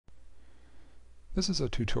This is a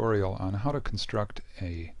tutorial on how to construct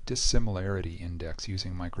a dissimilarity index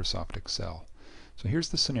using Microsoft Excel. So here's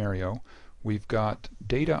the scenario. We've got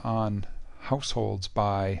data on households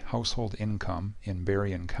by household income in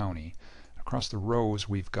Berrian County. Across the rows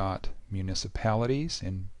we've got municipalities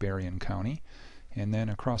in Berrian County, and then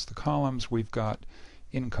across the columns we've got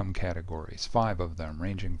income categories, 5 of them,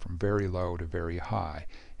 ranging from very low to very high.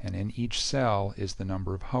 And in each cell is the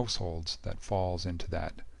number of households that falls into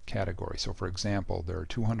that category. So for example, there are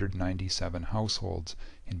 297 households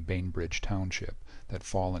in Bainbridge Township that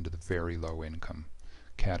fall into the very low income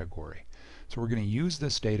category. So we're going to use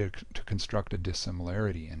this data to construct a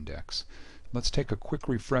dissimilarity index. Let's take a quick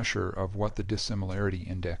refresher of what the dissimilarity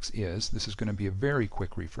index is. This is going to be a very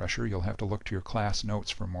quick refresher. You'll have to look to your class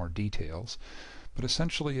notes for more details. But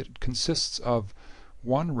essentially it consists of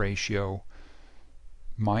one ratio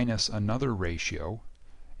minus another ratio,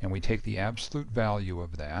 and we take the absolute value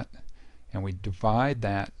of that and we divide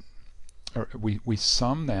that, or we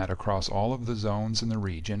sum that across all of the zones in the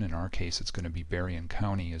region. In our case it's going to be Berrian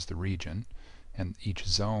County as the region, and each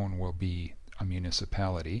zone will be a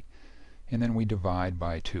municipality, and then we divide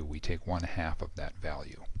by 2. We take 1/2 of that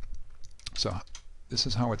value. So this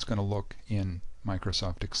is how it's going to look in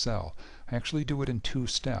Microsoft Excel. I actually do it in 2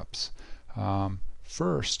 steps.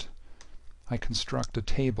 First, I construct a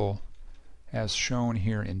table as shown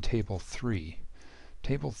here in Table 3.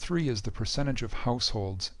 Table 3 is the percentage of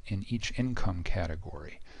households in each income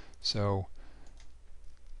category. So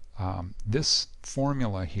this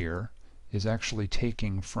formula here is actually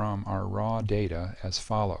taking from our raw data as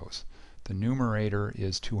follows. The numerator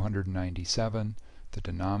is 297, the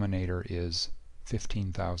denominator is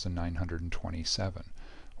 15,927,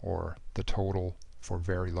 or the total for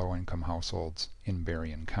very low income households in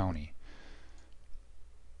Berrian County.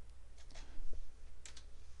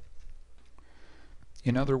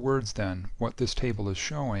 In other words then, what this table is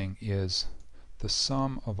showing is the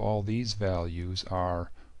sum of all these values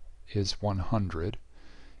is 100,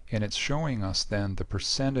 and it's showing us then the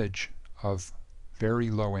percentage of very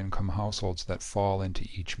low income households that fall into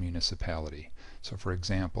each municipality. So for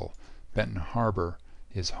example, Benton Harbor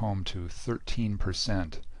is home to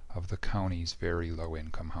 13% of the county's very low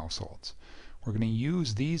income households. We're going to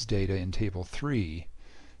use these data in Table 3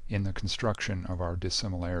 in the construction of our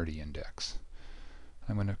dissimilarity index.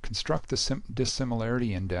 I'm going to construct the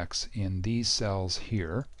dissimilarity index in these cells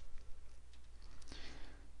here.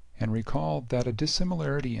 And recall that a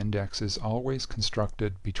dissimilarity index is always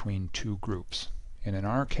constructed between 2 groups. And in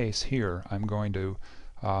our case here, I'm going to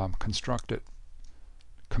construct it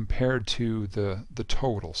compared to the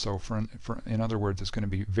total. So in other words, it's going to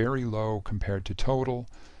be very low compared to total,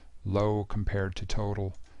 low compared to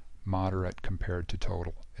total, moderate compared to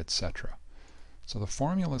total, etc. So the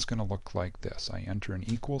formula is going to look like this. I enter an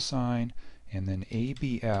equal sign and then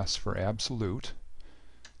ABS for absolute,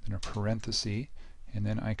 then a parenthesis, and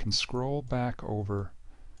then I can scroll back over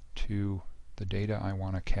to the data I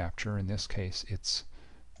want to capture. In this case it's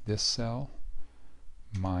this cell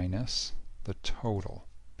minus the total,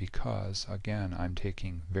 because again I'm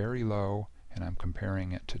taking very low and I'm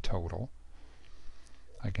comparing it to total.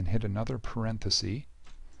 I can hit another parenthesis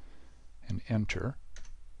and enter,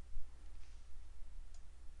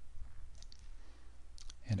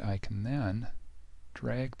 and I can then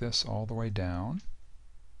drag this all the way down.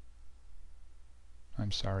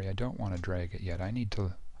 I'm sorry, I don't want to drag it yet. I need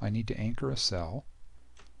to anchor a cell.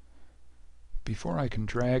 Before I can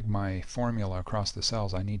drag my formula across the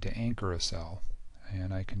cells, I need to anchor a cell,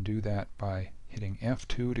 and I can do that by hitting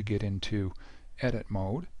F2 to get into edit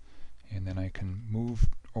mode, and then I can move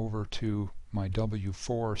over to my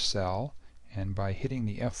W4 cell, and by hitting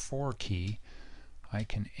the F4 key I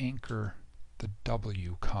can anchor the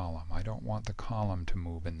W column. I don't want the column to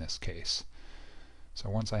move in this case. So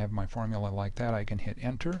once I have my formula like that, I can hit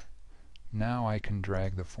enter. Now I can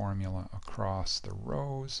drag the formula across the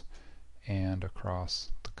rows and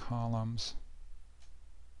across the columns.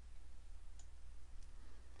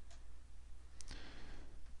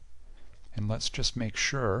 And let's just make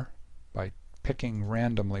sure by picking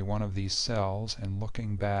randomly one of these cells and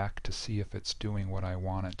looking back to see if it's doing what I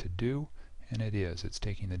want it to do. And it is. It's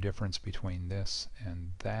taking the difference between this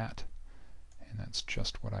and that, and that's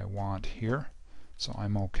just what I want here. So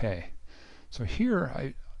I'm okay. So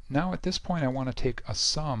here, now at this point I want to take a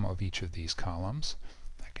sum of each of these columns.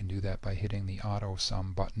 I can do that by hitting the auto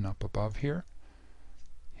sum button up above here,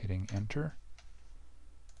 hitting enter,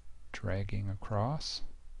 dragging across.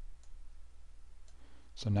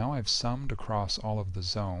 So now I've summed across all of the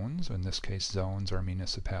zones. In this case zones are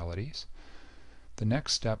municipalities. The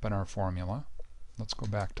next step in our formula, let's go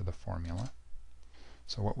back to the formula.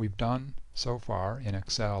 So what we've done so far in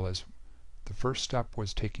Excel is the first step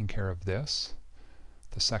was taking care of this.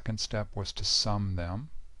 The second step was to sum them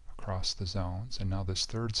across the zones, and now this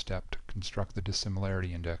third step to construct the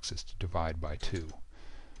dissimilarity index is to divide by 2.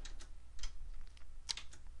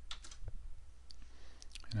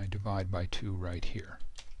 And I divide by 2 right here.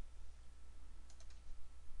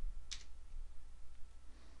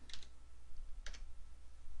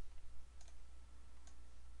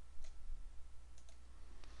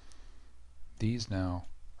 These now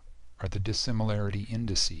are the dissimilarity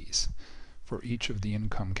indices for each of the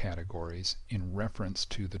income categories in reference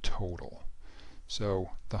to the total.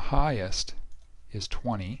 So the highest is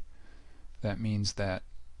 20. That means that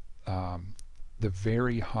the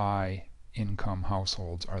very high income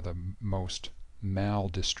households are the most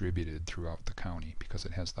mal-distributed throughout the county because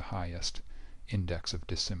it has the highest index of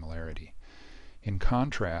dissimilarity. In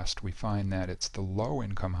contrast, we find that it's the low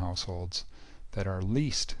income households that are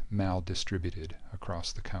least mal-distributed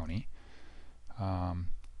across the county,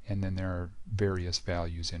 and then there are various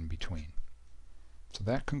values in between. So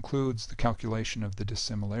that concludes the calculation of the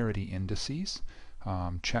dissimilarity indices.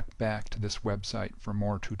 Check back to this website for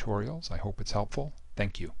more tutorials. I hope it's helpful.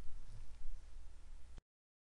 Thank you.